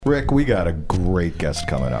Rick, we got a great guest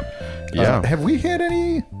coming up. Yeah. Have we had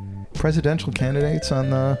any presidential candidates on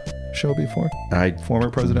the show before? Former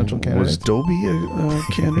presidential candidates? Was Dobie a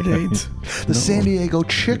candidate? The San Diego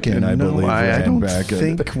Chicken, I believe. I don't back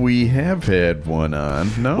think we have had one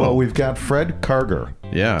on. No. Well, we've got Fred Karger.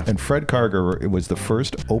 Yeah. And Fred Karger was the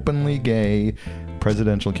first openly gay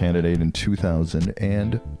presidential candidate in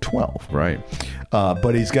 2012. Right.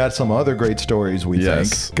 But he's got some other great stories, we think,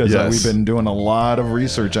 because we've been doing a lot of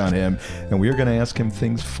research on him, and we're going to ask him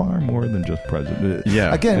things far more than just president.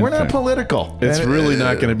 Yeah. Again, we're not political. It's really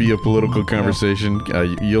not going to be a political conversation. I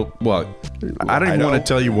don't even want to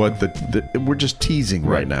tell you what we're just teasing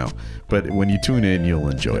right now. But when you tune in, you'll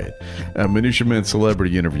enjoy it. Minutia Men's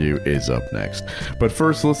celebrity interview is up next. But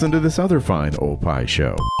first, listen to this other fine Opie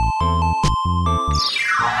show.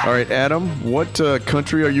 All right, Adam, what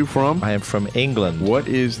country are you from? I am from England. What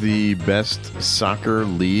is the best soccer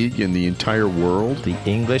league in the entire world? The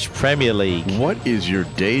English Premier League. What is your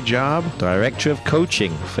day job? Director of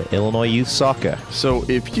coaching for Illinois Youth Soccer. So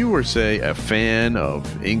if you were, say, a fan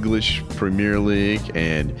of English Premier League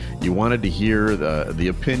and you wanted to hear the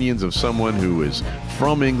opinions of someone who is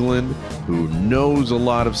from England, who knows a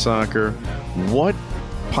lot of soccer, what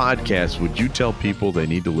podcast would you tell people they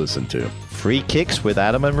need to listen to? Free Kicks with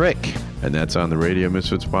Adam and Rick. And that's on the Radio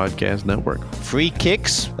Misfits Podcast Network. Free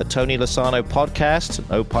Kicks, a Tony Lasano podcast, an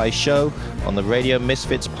Opie show on the Radio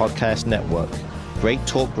Misfits Podcast Network. Great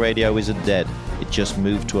talk radio isn't dead. It just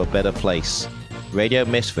moved to a better place.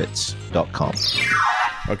 RadioMisfits.com.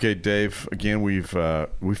 Okay, Dave, again, we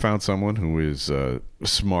found someone who is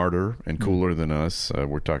smarter and cooler than us.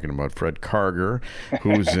 We're talking about Fred Karger,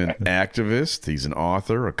 who's an activist. He's an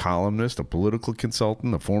author, a columnist, a political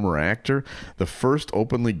consultant, a former actor, the first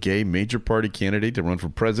openly gay major party candidate to run for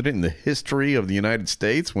president in the history of the United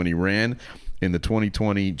States when he ran in the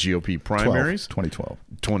 2020 GOP primaries.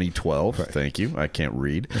 2012. Right. Thank you. I can't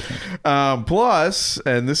read. Plus,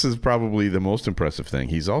 and this is probably the most impressive thing,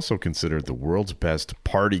 he's also considered the world's best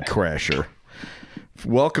party crasher.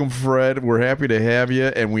 Welcome, Fred. We're happy to have you,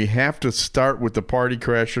 and we have to start with the party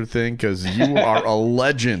crasher thing because you are a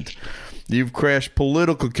legend. You've crashed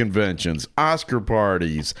political conventions, Oscar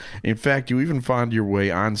parties. In fact, you even found your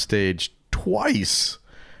way on stage twice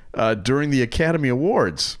during the Academy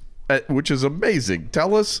Awards, which is amazing.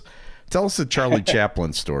 Tell us the Charlie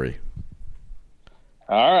Chaplin story.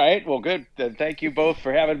 All right. Well, good. Thank you both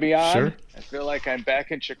for having me on. Sure. I feel like I'm back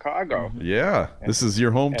in Chicago. Yeah. This is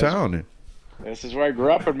your hometown. This is where I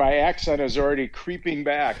grew up, and my accent is already creeping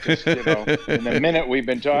back. Just, in the minute we've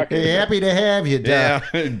been talking. Hey, happy to have you, Doug.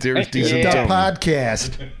 Yeah. There's decent Duck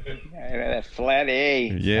podcast. That flat A.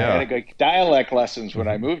 Yeah. I had to go dialect lessons when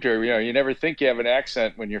I moved here. You never think you have an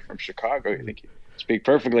accent when you're from Chicago. You think you speak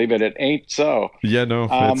perfectly, but it ain't so. Yeah, no,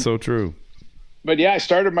 that's so true. But yeah, I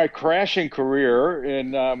started my crashing career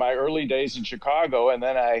in my early days in Chicago, and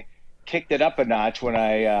then I kicked it up a notch when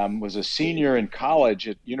I was a senior in college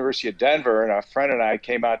at University of Denver, and a friend and I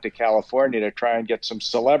came out to California to try and get some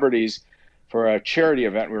celebrities for a charity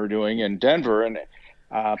event we were doing in Denver, and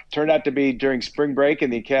turned out to be during spring break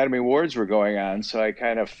and the Academy Awards were going on, so I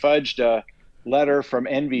kind of fudged a letter from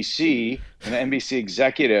NBC, an NBC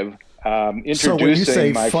executive, introducing so when you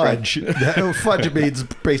say my fudge, fudge means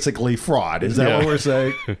basically fraud. Is that what we're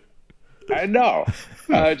saying? No,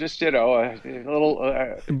 just a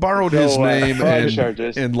little borrowed his name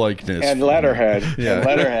and likeness and letterhead,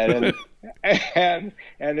 and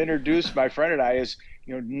introduced my friend and I as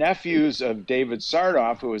nephews of David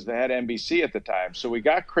Sarnoff, who was the head NBC at the time. So we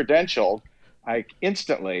got credentialed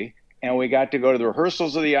instantly, and we got to go to the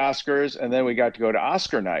rehearsals of the Oscars, and then we got to go to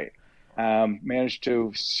Oscar night. Managed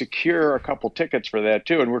to secure a couple tickets for that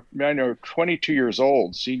too, and we're 22 years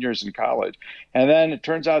old, seniors in college. And then it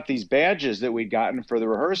turns out these badges that we'd gotten for the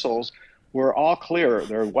rehearsals were all clear.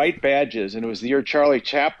 They're white badges, and it was the year Charlie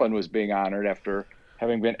Chaplin was being honored after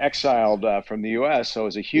having been exiled from the U.S. So it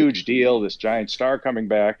was a huge deal, this giant star coming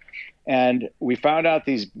back. And we found out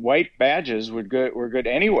these white badges were good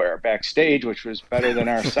anywhere backstage, which was better than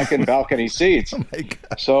our second balcony seats. Oh my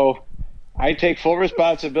God. So I take full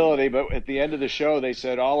responsibility, but at the end of the show, they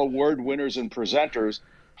said, all award winners and presenters,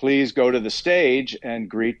 please go to the stage and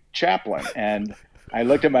greet Chaplin. And I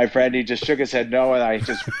looked at my friend, he just shook his head no, and I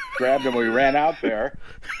just grabbed him. We ran out there,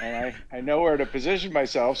 and I know where to position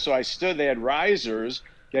myself. So I stood, they had risers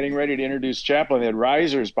getting ready to introduce Chaplin. They had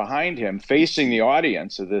risers behind him facing the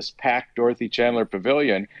audience of this packed Dorothy Chandler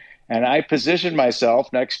Pavilion. And I positioned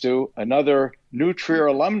myself next to another New Trier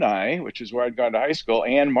alumni, which is where I'd gone to high school,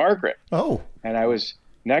 Anne Margaret. Oh. And I was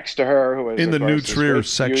next to her, who was in the New Trier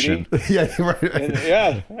section. Yeah, right.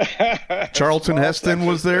 Yeah. Charlton Heston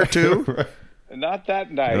was there too. Not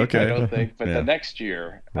that night, Okay. I don't think, but Yeah. the next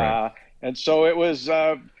year. Right. And so it was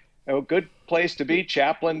a good place to be.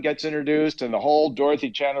 Chaplin gets introduced, and the whole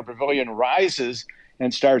Dorothy Chandler Pavilion rises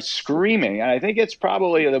and starts screaming. And I think it's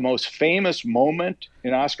probably the most famous moment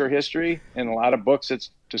in Oscar history. In a lot of books, it's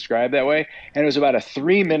described that way. And it was about a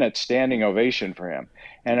 3-minute standing ovation for him.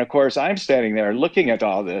 And of course, I'm standing there looking at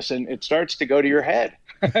all this, and it starts to go to your head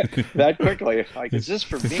that quickly. Like, is this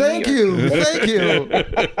for me? Thank you. Thank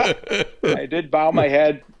you. I did bow my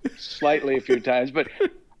head slightly a few times, but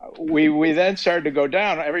we then started to go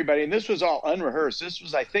down, everybody, and this was all unrehearsed. This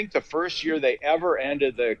was, I think, the first year they ever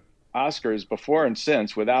ended the Oscars before and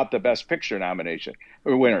since without the Best Picture nomination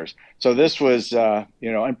or winners. So this was,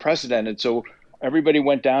 unprecedented. So everybody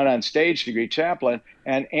went down on stage to greet Chaplin,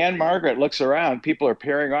 and Anne-Margaret looks around. People are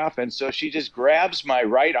pairing off, and so she just grabs my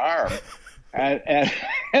right arm, and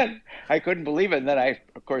I couldn't believe it. And then I,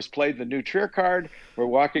 of course, played the new Trier card. We're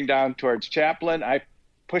walking down towards Chaplin. I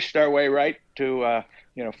pushed our way right to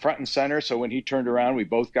front and center. So when he turned around, we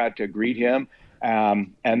both got to greet him.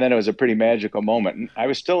 And then it was a pretty magical moment. And I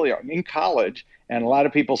was still in college, and a lot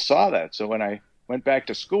of people saw that. So when I went back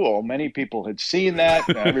to school, many people had seen that.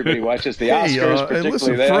 Everybody watches the Oscars, particularly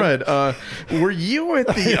listen, then. Fred, were you at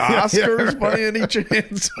the Oscars by any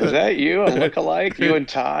chance? Was that you, a lookalike, you and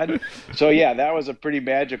Todd? So, yeah, that was a pretty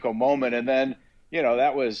magical moment. And then,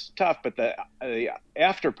 that was tough, but the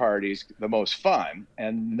after party's the most fun.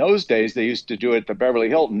 And in those days, they used to do it at the Beverly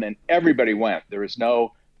Hilton, and everybody went. There was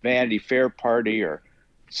no Vanity Fair party or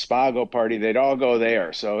Spago party. They'd all go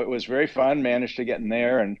there. So it was very fun, managed to get in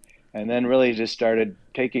there, and then really just started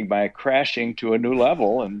taking my crashing to a new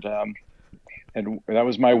level, and that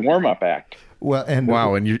was my warm-up act. Well,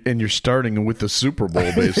 and you're starting with the Super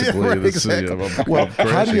Bowl, basically. Yeah, right, exactly. Well,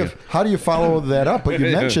 how do you follow that up? But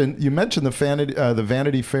you mentioned the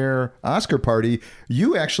Vanity Fair Oscar party.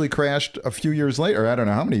 You actually crashed a few years later. I don't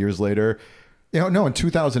know how many years later. In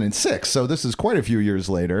 2006. So this is quite a few years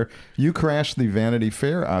later. You crashed the Vanity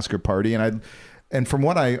Fair Oscar party, and from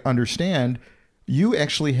what I understand, you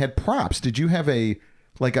actually had props. Did you have a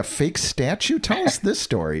fake statue? Tell us this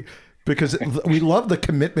story, because we love the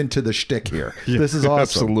commitment to the shtick here. Yeah, this is awesome.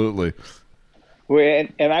 Absolutely.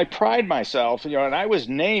 And I pride myself, and I was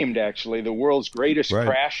named actually the world's greatest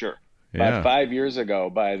crasher about 5 years ago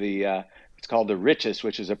by it's called The Richest,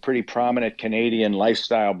 which is a pretty prominent Canadian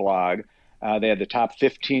lifestyle blog. They had the top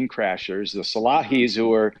 15 crashers. The Salahis, who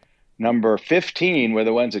were number 15, were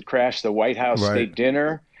the ones that crashed the White House State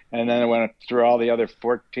Dinner. And then I went through all the other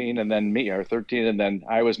 14 and then me, or 13, and then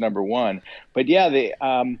I was number 1. But yeah,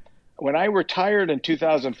 when I retired in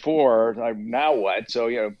 2004, now what?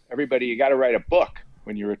 So, everybody, you got to write a book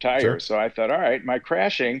when you retire. Sure. So I thought, all right, my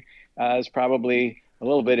crashing is probably a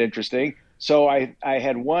little bit interesting. So I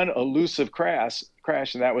had one elusive crash,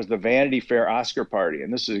 and that was the Vanity Fair Oscar party.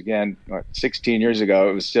 And this is, again, 16 years ago.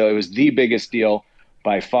 It was the biggest deal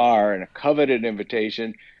by far, and a coveted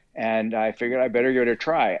invitation. And I figured I better give it a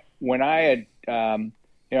try. When I had,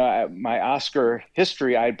 my Oscar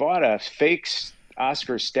history, I bought a fake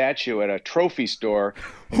Oscar statue at a trophy store.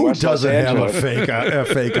 Who doesn't have a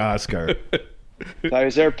fake Oscar? So I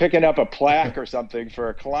was there picking up a plaque or something for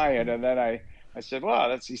a client, and then I said,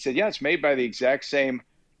 "Wow, he said, yeah, it's made by the exact same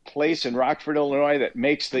place in Rockford, Illinois that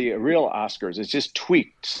makes the real Oscars. It's just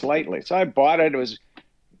tweaked slightly." So I bought it. It was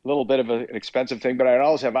a little bit of an expensive thing, but I'd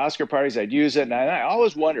always have Oscar parties. I'd use it, and I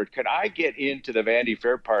always wondered, could I get into the Vanity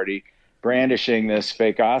Fair party brandishing this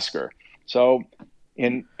fake Oscar? So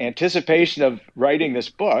in anticipation of writing this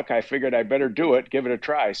book, I figured I better do it, give it a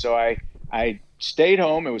try. So I stayed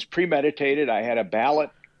home. It was premeditated. I had a ballot,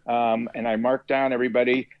 and I marked down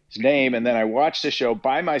everybody's name, and then I watched the show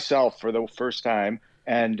by myself for the first time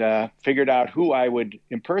and figured out who I would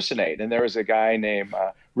impersonate. And there was a guy named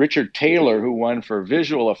Richard Taylor who won for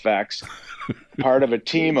visual effects, part of a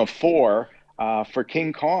team of 4 for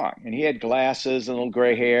King Kong. And he had glasses and a little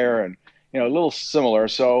gray hair and, a little similar.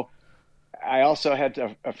 So I also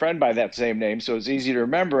had a friend by that same name, so it was easy to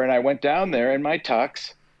remember. And I went down there in my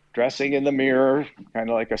tux, dressing in the mirror, kind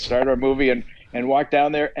of like a Star Wars movie, and walked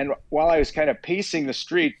down there. And while I was kind of pacing the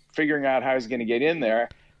street, figuring out how I was going to get in there,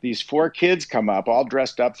 these 4 kids come up, all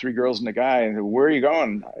dressed up, 3 girls and a guy. And said, "Where are you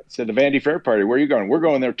going?" I said, "The Vanity Fair party." "Where are you going?" "We're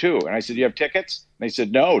going there too." And I said, "Do you have tickets?" And they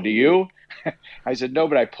said, "No, do you?" I said, "No,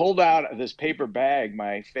 but I pulled out of this paper bag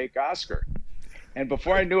my fake Oscar." And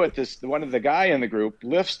before I knew it, one of the guy in the group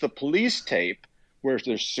lifts the police tape where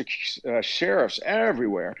there's sheriffs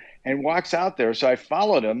everywhere and walks out there. So I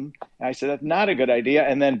followed him, and I said, "That's not a good idea."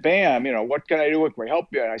 And then bam, "What can I do? What can we help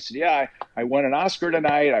you?" And I said, "Yeah, I won an Oscar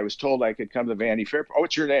tonight. I was told I could come to the Vanity Fair." "Oh,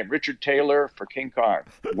 what's your name?" "Richard Taylor for King Kong."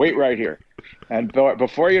 "Wait right here." And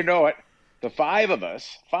before you know it, the five of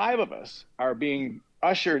us are being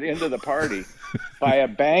ushered into the party by a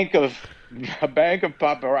bank of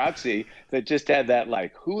paparazzi that just had that,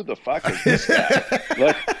 like, who the fuck is this guy?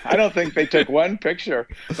 Look, I don't think they took one picture,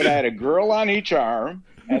 but I had a girl on each arm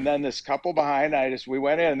and then this couple behind. We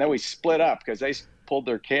went in and then we split up because they pulled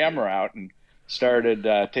their camera out and started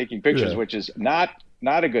taking pictures, which is not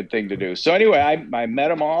a good thing to do. So anyway, I met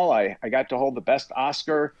them all. I got to hold the best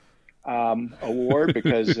Oscar award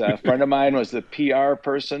because a friend of mine was the PR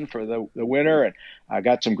person for the winner, and I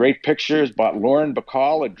got some great pictures. Bought Lauren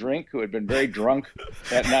Bacall a drink, who had been very drunk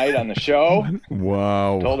that night on the show.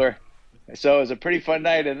 Wow. Told her. So it was a pretty fun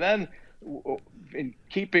night. And then, in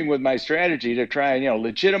keeping with my strategy to try and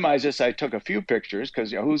legitimize this, I took a few pictures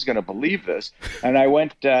because who's going to believe this? And I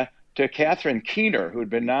went to Catherine Keener, who had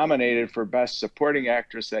been nominated for Best Supporting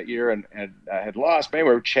Actress that year and had lost. Maybe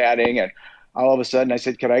we were chatting, and all of a sudden I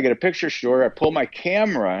said, "Could I get a picture?" Sure. I pulled my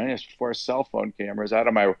camera, and it's before cell phone cameras, out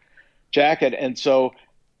of my jacket. And so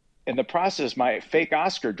in the process, my fake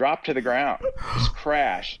Oscar dropped to the ground, just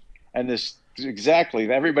crashed. And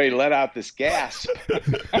everybody let out this gasp,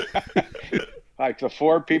 like the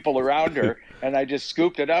four people around her. And I just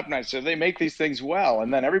scooped it up and I said, "They make these things well."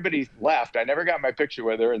 And then everybody left. I never got my picture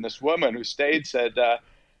with her. And this woman who stayed said,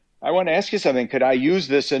 "I want to ask you something. Could I use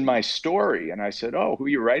this in my story?" And I said, "Oh, who are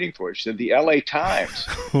you writing for?" She said, "The LA Times."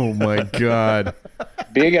 Oh my God.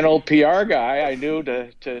 Being an old PR guy, I knew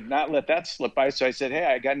to not let that slip by. So I said, "Hey,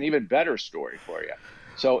 I got an even better story for you."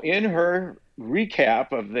 So in her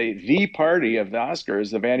recap of the party of the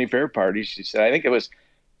Oscars, the Vanity Fair party, she said, I think it was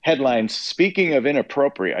headlines, "Speaking of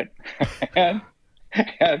inappropriate," and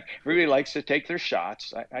everybody likes to take their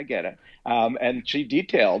shots. I get it. And she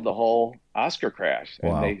detailed the whole Oscar crash.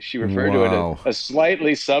 Wow. And she referred to it as a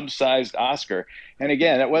slightly subsized Oscar. And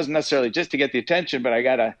again, it wasn't necessarily just to get the attention, but I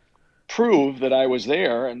got to prove that I was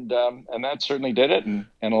there. And that certainly did it. And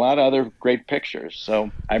a lot of other great pictures. So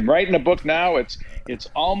I'm writing a book now. It's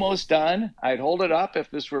almost done. I'd hold it up if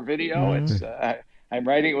this were video. Mm-hmm. I'm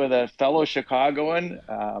writing it with a fellow Chicagoan,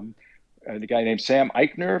 a guy named Sam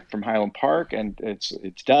Eichner from Highland Park, and it's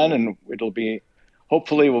done, and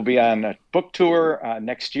hopefully we'll be on a book tour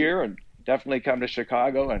next year, and definitely come to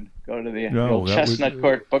Chicago and go to the old Chestnut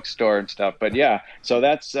Court bookstore and stuff. But yeah, so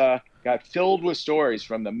that's got filled with stories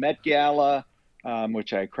from the Met Gala,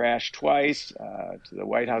 which I crashed twice, to the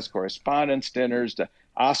White House Correspondents' Dinners, to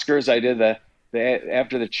Oscars. I did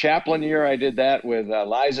after the Chaplin year, I did that with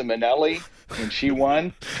Liza Minnelli when she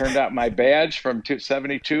won. Turned out my badge from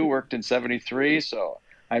 72 worked in 73, so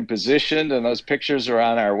I'm positioned, and those pictures are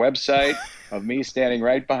on our website of me standing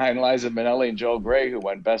right behind Liza Minnelli and Joel Grey, who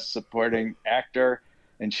won Best Supporting Actor,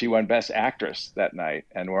 and she won Best Actress that night.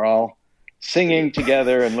 And we're all singing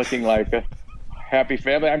together and looking like a happy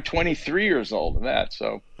family. I'm 23 years old in that,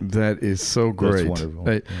 so. That is so great. That's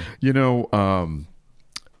wonderful.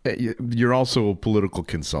 You're also a political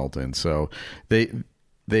consultant, so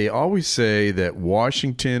they always say that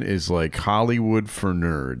Washington is like Hollywood for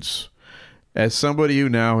nerds. As somebody who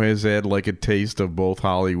now has had like a taste of both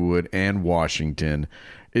Hollywood and Washington,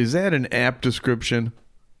 is that an apt description?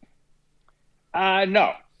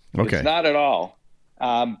 No, okay. It's not at all.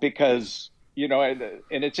 Because,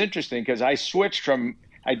 and it's interesting because I switched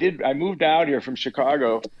I moved out here from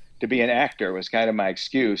Chicago to be an actor was kind of my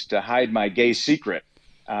excuse to hide my gay secret.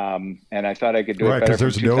 And I thought I could do it better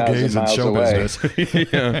from 2,000 miles away. Right, because there's no gays in show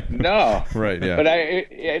business. Yeah. No. Right, yeah. But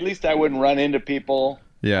at least I wouldn't run into people.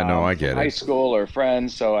 Yeah, no, I get it. High school or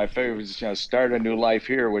friends. So I figured it was, start a new life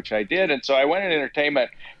here, which I did. And so I went into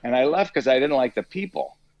entertainment, and I left because I didn't like the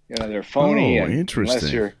people. They're phony. Oh, and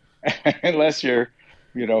interesting. Unless you're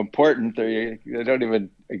important, they don't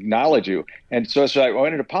even acknowledge you. And so I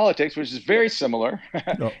went into politics, which is very similar.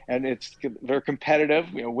 Oh. And they're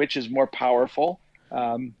competitive, which is more powerful.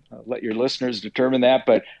 I'll let your listeners determine that.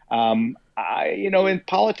 But, in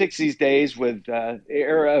politics these days with the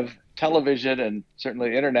era of television and certainly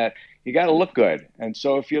the internet, you got to look good. And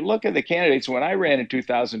so if you look at the candidates, when I ran in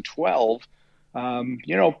 2012,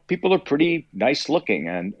 people are pretty nice looking,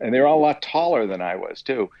 and they're all a lot taller than I was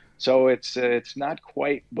too. So it's not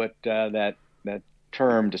quite what that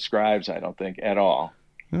term describes, I don't think, at all.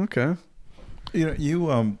 Okay.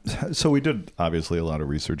 So we did obviously a lot of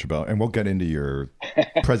research about, and we'll get into your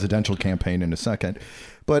presidential campaign in a second,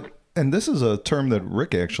 and this is a term that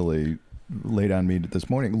Rick actually laid on me this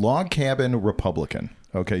morning, log cabin Republican.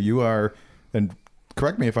 Okay. You are, and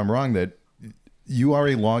correct me if I'm wrong, that you are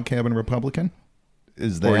a log cabin Republican?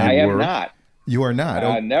 Is that I am not. You are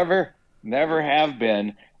not? Never have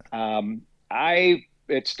been.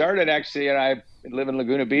 It started actually, and I live in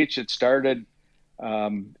Laguna Beach. It started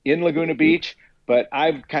in Laguna Beach but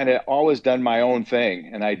I've kind of always done my own thing.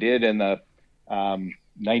 And I did in the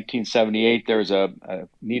 1978, there was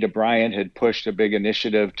Nita Bryant had pushed a big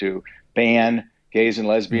initiative to ban gays and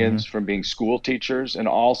lesbians from being school teachers in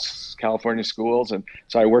all California schools. And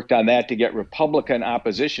so I worked on that to get Republican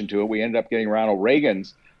opposition to it. We ended up getting Ronald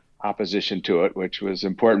Reagan's opposition to it, which was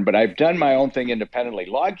important. But I've done my own thing independently.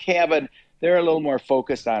 Log Cabin, they're a little more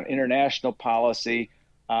focused on international policy.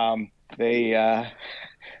 They're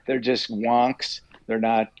just wonks. They're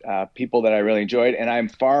not people that I really enjoyed. And I'm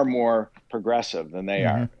far more progressive than they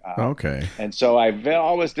are. Okay. And so I've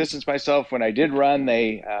always distanced myself. When I did run,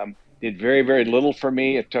 they did very, very little for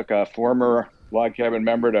me. It took a former Log Cabin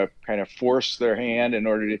member to kind of force their hand in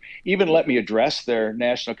order to even let me address their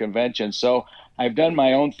national convention. So I've done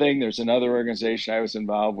my own thing. There's another organization I was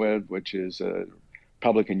involved with, which is a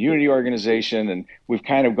Republican Unity Organization, and we've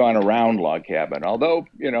kind of gone around Log Cabin. Although,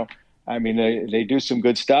 they do some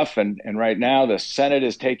good stuff, and right now the Senate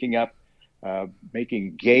is taking up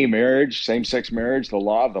making gay marriage, same-sex marriage, the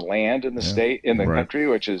law of the land in the state, in the country,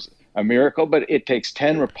 which is a miracle, but it takes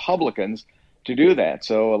 10 Republicans to do that.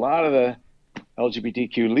 So a lot of the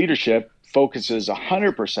LGBTQ leadership focuses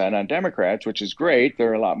 100% on Democrats, which is great.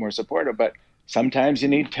 They're a lot more supportive, but sometimes you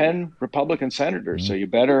need 10 Republican senators, so you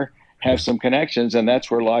better have some connections, and that's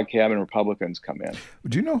where Log Cabin Republicans come in.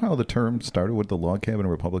 Do you know how the term started with the Log Cabin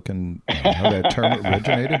Republican, how that term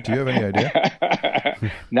originated? Do you have any idea?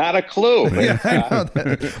 Not a clue. Yeah, I know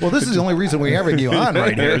that. Well, this is the only reason we have you on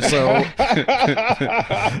right here, so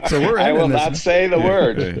I will not say the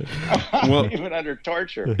word, even under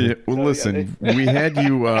torture. Yeah, well, listen, we had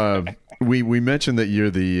you. We mentioned that you're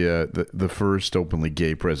the first openly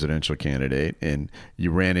gay presidential candidate, and you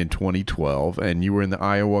ran in 2012, and you were in the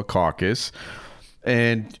Iowa caucus,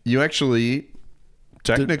 and you actually,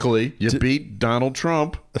 technically, you beat Donald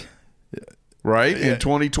Trump, right? In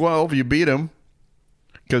 2012, you beat him.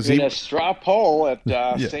 In a straw poll at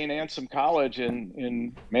St. Anselm College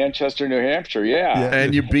in Manchester, New Hampshire,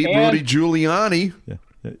 And you beat Rudy Giuliani.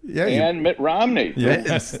 And Mitt Romney.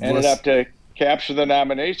 Ended up to capture the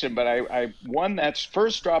nomination, but I won that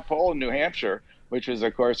first straw poll in New Hampshire, which was,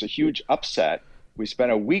 of course, a huge upset. We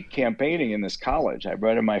spent a week campaigning in this college. I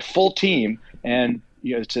brought in my full team, and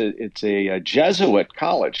it's a Jesuit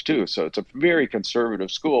college too, so it's a very conservative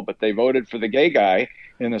school. But they voted for the gay guy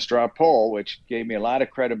in the straw poll, which gave me a lot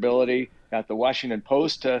of credibility. Got the Washington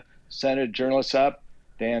Post to send a journalist up,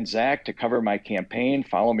 Dan Zak, to cover my campaign,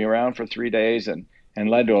 follow me around for 3 days, and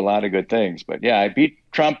led to a lot of good things. But I beat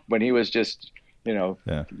Trump when he was just,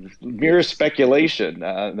 mere speculation.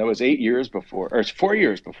 That was 8 years before, or 4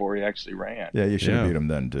 years before he actually ran. Yeah, you should have beat him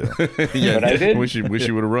then too. But I did. Wish you would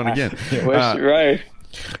have run again. Right.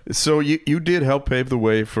 So you did help pave the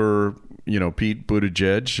way for Pete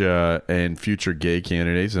Buttigieg and future gay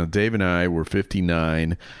candidates. Now, Dave and I were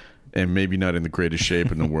 59 and maybe not in the greatest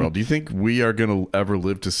shape in the world. Do you think we are going to ever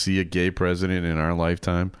live to see a gay president in our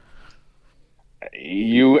lifetime?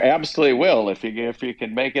 You absolutely will if you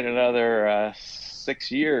can make it another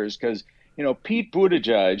 6 years, because Pete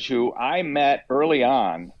Buttigieg, who I met early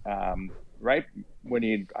on, right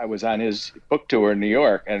when I was on his book tour in New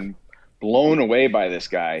York, and blown away by this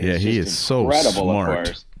guy. Yeah, he is so smart. Of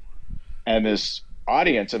course. And this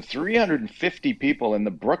audience of 350 people in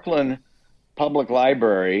the Brooklyn Public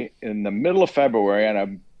Library in the middle of February on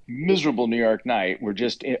a miserable New York night were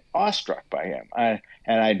just awestruck by him. And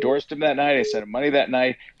I endorsed him that night. I sent him money that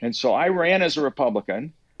night. And so I ran as a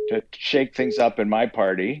Republican to shake things up in my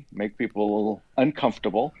party, make people a little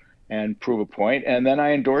uncomfortable and prove a point. And then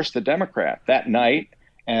I endorsed the Democrat that night.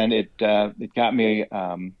 And it got me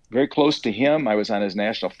very close to him. I was on his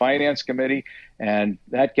National Finance Committee. And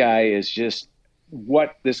that guy is just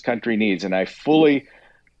what this country needs. And I fully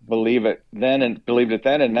believed it then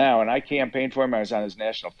and now. And I campaigned for him. I was on his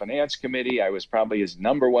National Finance Committee. I was probably his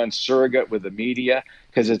number one surrogate with the media,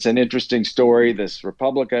 because it's an interesting story. This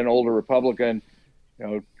older Republican,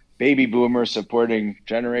 baby boomer supporting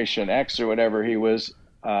Generation X or whatever he was,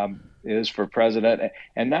 is for president.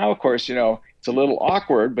 And now, of course, it's a little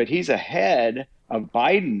awkward, but he's ahead of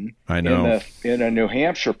Biden in a New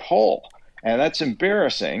Hampshire poll. And that's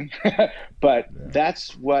embarrassing, but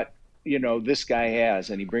that's what this guy has,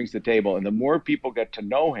 and he brings to the table. And the more people get to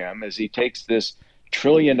know him as he takes this $1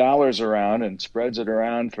 trillion around and spreads it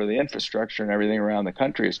around for the infrastructure and everything around the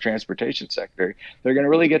country as transportation secretary, they're going to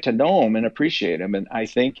really get to know him and appreciate him. And I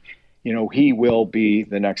think, he will be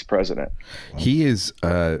the next president. He is,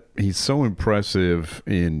 he's so impressive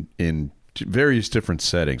in various different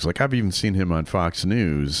settings. Like, I've even seen him on Fox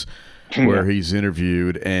News where he's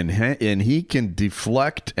interviewed, and he can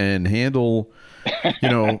deflect and handle,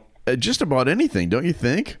 just about anything, don't you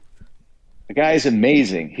think? The guy's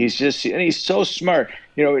amazing. And he's so smart.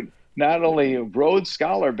 Not only a Rhodes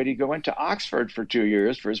Scholar, but he went to Oxford for 2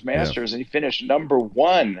 years for his master's, and he finished number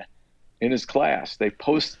 1 in his class. They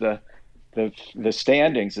post the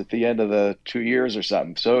standings at the end of the 2 years or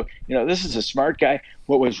something. So, this is a smart guy.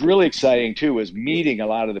 What was really exciting too was meeting a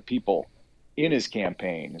lot of the people in his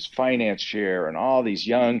campaign, his finance chair, and all these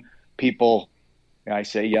young people. I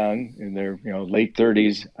say young, in their late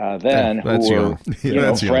 30s then, who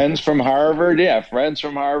were friends from Harvard. Yeah, friends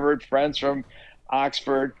from Harvard, friends from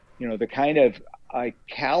Oxford. The kind of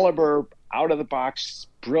caliber, out of the box,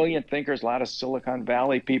 brilliant thinkers. A lot of Silicon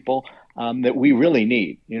Valley people that we really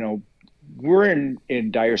need. We're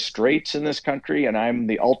in dire straits in this country, and I'm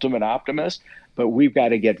the ultimate optimist. But we've got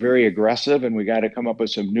to get very aggressive, and we got to come up with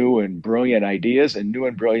some new and brilliant ideas and new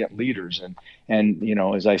and brilliant leaders. And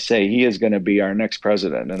as I say, he is going to be our next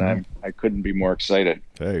president, and I couldn't be more excited.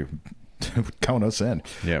 Hey, count us in.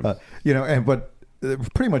 Yeah. But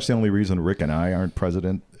pretty much the only reason Rick and I aren't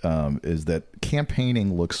president is that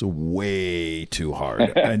campaigning looks way too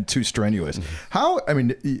hard and too strenuous.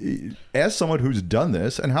 As someone who's done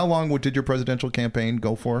this, and how long did your presidential campaign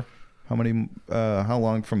go for? How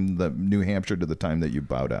long from the New Hampshire to the time that you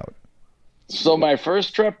bowed out? So my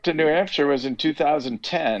first trip to New Hampshire was in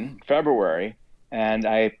 2010, February, and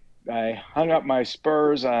I hung up my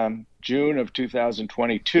spurs on June of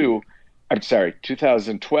 2022. I'm sorry,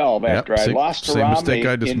 2012, after I lost to Romney. Same mistake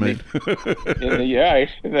I just made.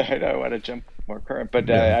 I want to jump more current,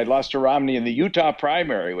 but I lost to Romney in the Utah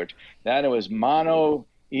primary, which then it was mano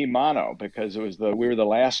a mano, because we were the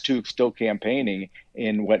last two still campaigning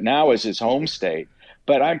in what now is his home state.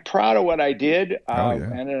 But I'm proud of what I did. I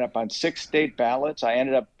ended up on 6 state ballots. I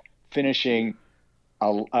ended up finishing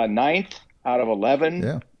a ninth out of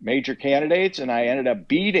 11 major candidates, and I ended up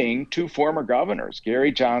beating 2 former governors,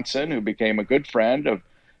 Gary Johnson, who became a good friend of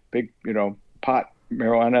big, pot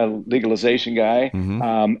marijuana legalization guy,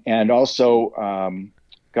 and also former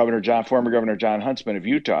Governor John Huntsman of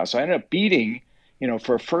Utah. So I ended up beating,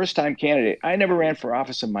 for a first-time candidate. I never ran for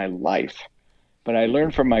office in my life, but I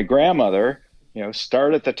learned from my grandmother,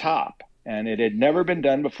 start at the top. And it had never been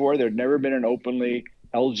done before. There had never been an openly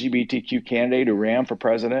LGBTQ candidate who ran for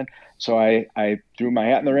president. So I threw my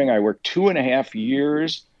hat in the ring. I worked 2.5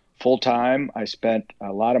 years full-time. I spent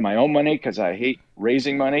a lot of my own money because I hate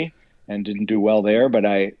raising money and didn't do well there. But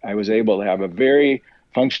I was able to have a very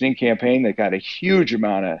functioning campaign that got a huge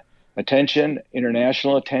amount of attention,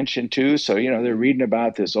 international attention too. So, they're reading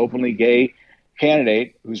about this openly gay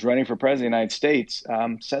candidate who's running for president of the United States,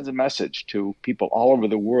 sends a message to people all over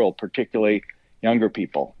the world, particularly younger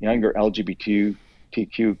people, younger LGBTQ,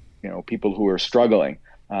 people who are struggling,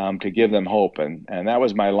 to give them hope. And that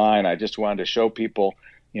was my line. I just wanted to show people,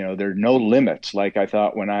 there are no limits like I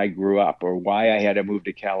thought when I grew up, or why I had to move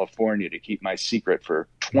to California to keep my secret for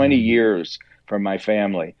 20 years from my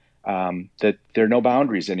family. That there are no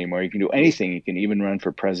boundaries anymore. You can do anything. You can even run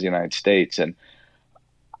for president of the United States. And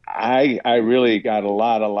I really got a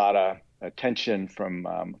lot of attention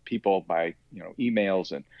from people by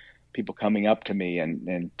emails and people coming up to me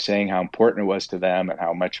and saying how important it was to them and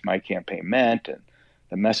how much my campaign meant. And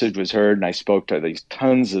the message was heard. And I spoke to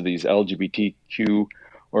tons of these LGBTQ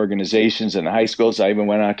organizations in the high schools. I even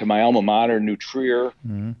went out to my alma mater, New Trier,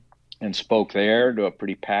 and spoke there to a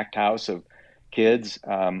pretty packed house of kids,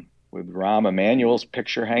 with Rahm Emanuel's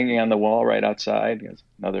picture hanging on the wall right outside.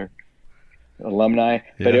 Another alumni.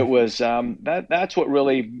 Yeah. But it was that's what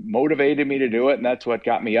really motivated me to do it, and that's what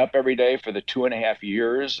got me up every day for the 2.5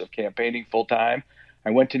 years of campaigning full time.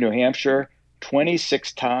 I went to New Hampshire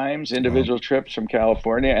 26 times, individual trips from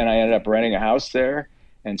California, and I ended up renting a house there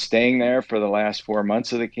and staying there for the last 4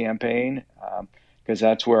 months of the campaign, because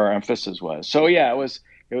that's where our emphasis was. So yeah, it was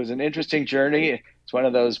an interesting journey. It's one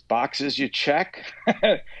of those boxes you check,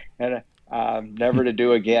 and never to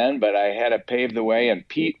do again. But I had to pave the way, and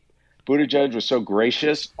Pete Buttigieg was so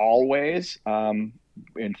gracious always in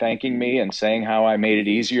thanking me and saying how I made it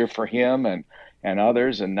easier for him and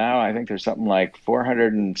others. And now I think there's something like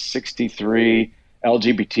 463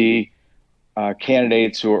 LGBT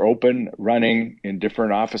candidates who are open, running in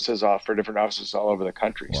different offices, for different offices all over the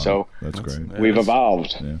country. Wow, so that's great. We've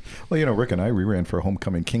evolved. Yeah. Well, Rick and I, we ran for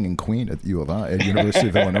homecoming king and queen at U of I, at University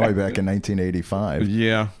of Illinois back in 1985.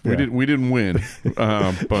 Yeah, we didn't win.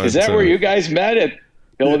 But, is that where you guys met at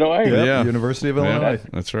Illinois? Yeah, University of Illinois.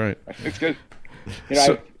 That's right. It's good.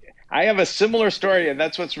 I have a similar story, and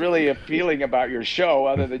that's what's really appealing about your show,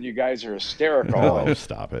 other than you guys are hysterical. Oh,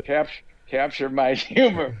 stop it. Capture my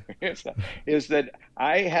humor is that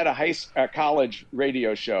I had a college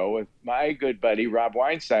radio show with my good buddy Rob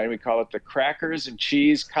Weinstein. We call it the Crackers and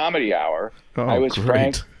Cheese Comedy Hour. Oh, I was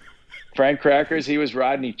great. Frank Crackers, he was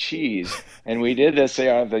Rodney Cheese. And we did this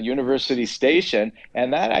on the university station.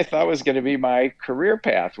 And that I thought was going to be my career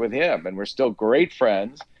path with him. And we're still great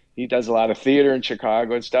friends. He does a lot of theater in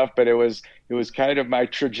Chicago and stuff, but it was kind of my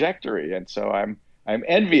trajectory. And so I'm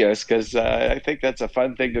envious because I think that's a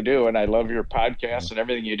fun thing to do. And I love your podcast and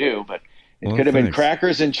everything you do. But it could have been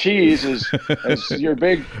Crackers and Cheese as your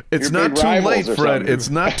big. It's your not big too rivals late, or Fred. something. It's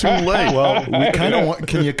not too late. Well, we kind of want.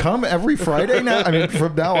 Can you come every Friday now? I mean,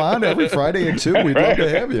 from now on, every Friday at 2, we'd love to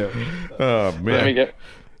have you. Oh man. Let me get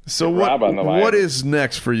what on the line. what is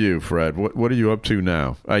next for you, Fred? What are you up to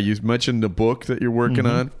now? You mentioned the book that you're working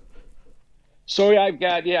on. So I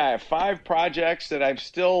have 5 projects that I'm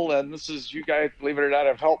still, and this is, you guys, believe it or not,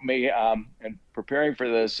 have helped me in preparing for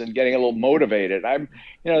this and getting a little motivated.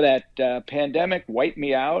 That pandemic wiped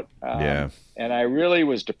me out. And I really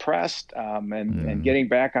was depressed and getting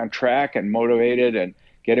back on track and motivated and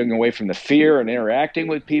getting away from the fear and interacting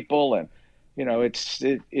with people. And,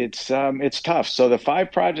 it's tough. So the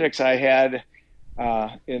 5 projects I had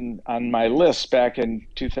on my list back in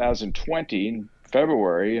 2020,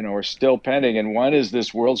 February, are still pending. And one is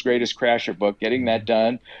this World's Greatest Crasher book, getting that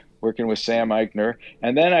done, working with Sam Eichner.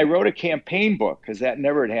 And then I wrote a campaign book because that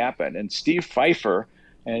never had happened. And Steve Pfeiffer,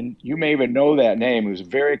 and you may even know that name, who's a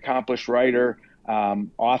very accomplished writer,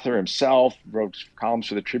 author himself, wrote columns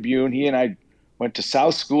for the Tribune. He and I went to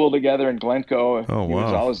South School together in Glencoe. Oh, wow. He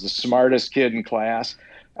was always the smartest kid in class.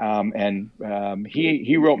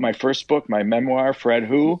 He wrote my first book, my memoir, Fred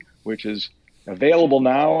Who, which is available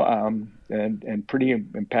now, and pretty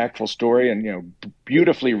impactful story, and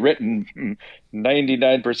beautifully written,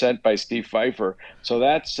 99% by Steve Pfeiffer. So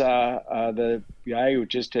that's the guy who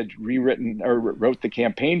just had rewritten or wrote the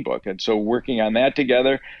campaign book, and so working on that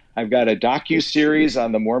together. I've got a docu-series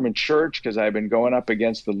on the Mormon Church because I've been going up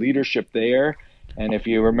against the leadership there. And if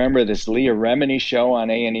you remember this Leah Remini show on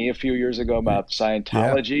A&E a few years ago about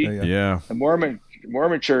Scientology, the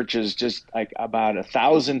Mormon Church is just like about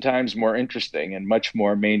 1,000 times more interesting and much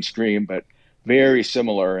more mainstream, but very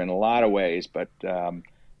similar in a lot of ways. But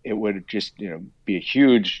it would just be a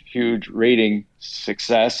huge rating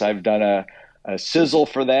success. I've done a sizzle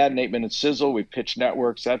for that, 8-minute sizzle. We pitched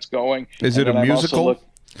networks. That's going. Is it a musical?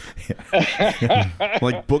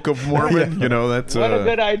 Like Book of Mormon? That's what a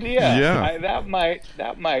good idea. Yeah, that might.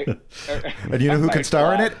 And you know who could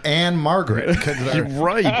star in it? Anne Margaret. You're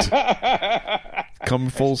right. Come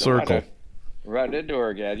full circle. Run into her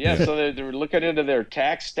again. Yeah, so they're looking into their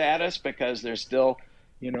tax status because they're still,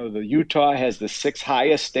 the Utah has the 6th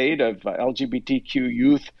highest state of LGBTQ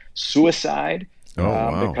youth suicide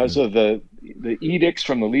because of the edicts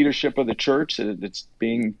from the leadership of the church that it's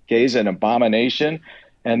being gay's an abomination.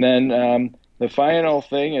 And then the final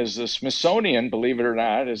thing is the Smithsonian, believe it or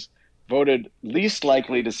not, is voted least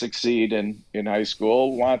likely to succeed in high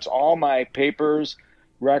school, wants all my papers,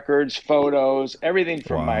 records, photos, everything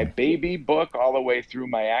from my baby book all the way through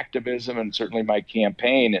my activism and certainly my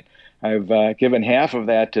campaign. And I've given half of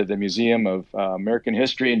that to the Museum of American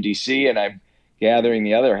History in D.C., and I'm gathering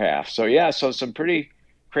the other half. So, so some pretty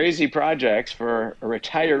crazy projects for a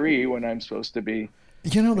retiree when I'm supposed to be.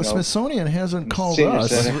 The Smithsonian hasn't called us.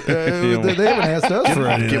 They haven't asked us for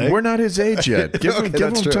anything. We're not his age yet. Give him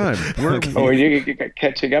time. You're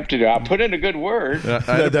catching up to do. I'll put in a good word.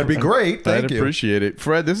 That'd be great. Thank you. I'd appreciate it.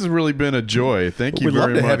 Fred, this has really been a joy. Thank you very much.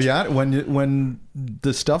 We'd love to have you on. When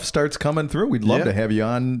the stuff starts coming through, we'd love to have you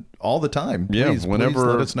on all the time. Please, whenever, please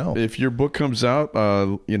let us know. If your book comes out,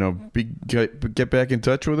 get back in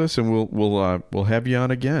touch with us, and we'll have you on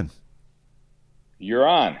again. You're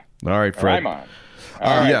on. All right, Fred. Or I'm on.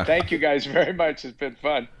 All right. Thank you guys very much. It's been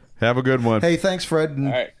fun. Have a good one. Hey, thanks, Fred. And,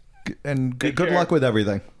 all right. And good luck with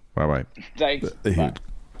everything. Bye-bye. Thanks. Bye.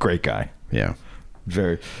 Great guy. Yeah.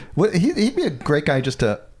 Very. Well, he'd be a great guy just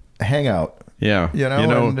to hang out. Yeah.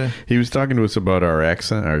 He was talking to us about our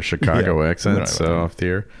accent, our Chicago accents off the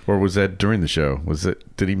air. Or was that during the show?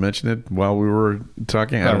 Did he mention it while we were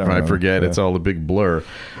talking? I don't know. I forget. Yeah. It's all a big blur.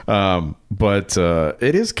 But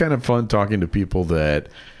it is kind of fun talking to people that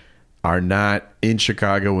are not in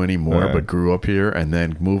Chicago anymore, but grew up here and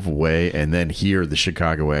then move away and then hear the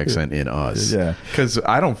Chicago accent in us. Yeah. Because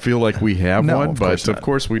I don't feel like we have one, but of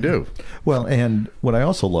course we do. Well, and what I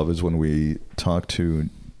also love is when we talk to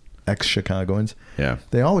ex-Chicagoans,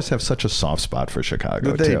 they always have such a soft spot for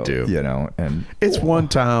Chicago. They do. And it's one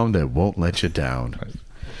town that won't let you down.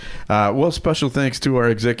 Well, special thanks to our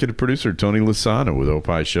executive producer, Tony Lasano with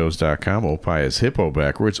opishows.com. Opie is hippo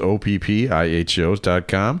backwards,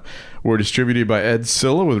 OPPIHshows.com. We're distributed by Ed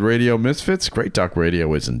Silla with Radio Misfits. Great Talk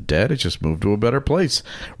Radio isn't dead. It just moved to a better place.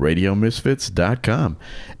 RadioMisfits.com.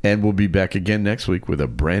 And we'll be back again next week with a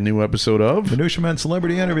brand new episode of Minutia Men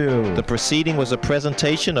Celebrity Interview. The proceeding was a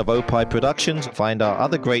presentation of Opie Productions. Find our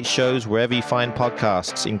other great shows wherever you find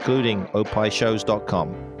podcasts, including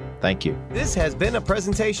opishows.com. Thank you. This has been a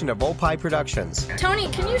presentation of Opie Productions. Tony,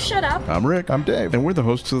 can you shut up? I'm Rick. I'm Dave. And we're the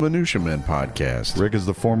hosts of the Minutia Men podcast. Rick is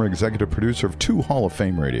the former executive producer of 2 Hall of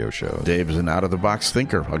Fame radio shows. Dave is an out-of-the-box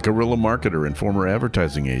thinker, a guerrilla marketer, and former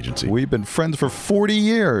advertising agency. We've been friends for 40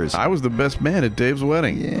 years. I was the best man at Dave's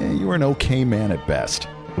wedding. Yeah, you were an okay man at best.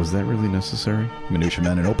 Was that really necessary? Minutia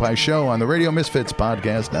Men and Opie Show on the Radio Misfits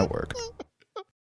Podcast Network.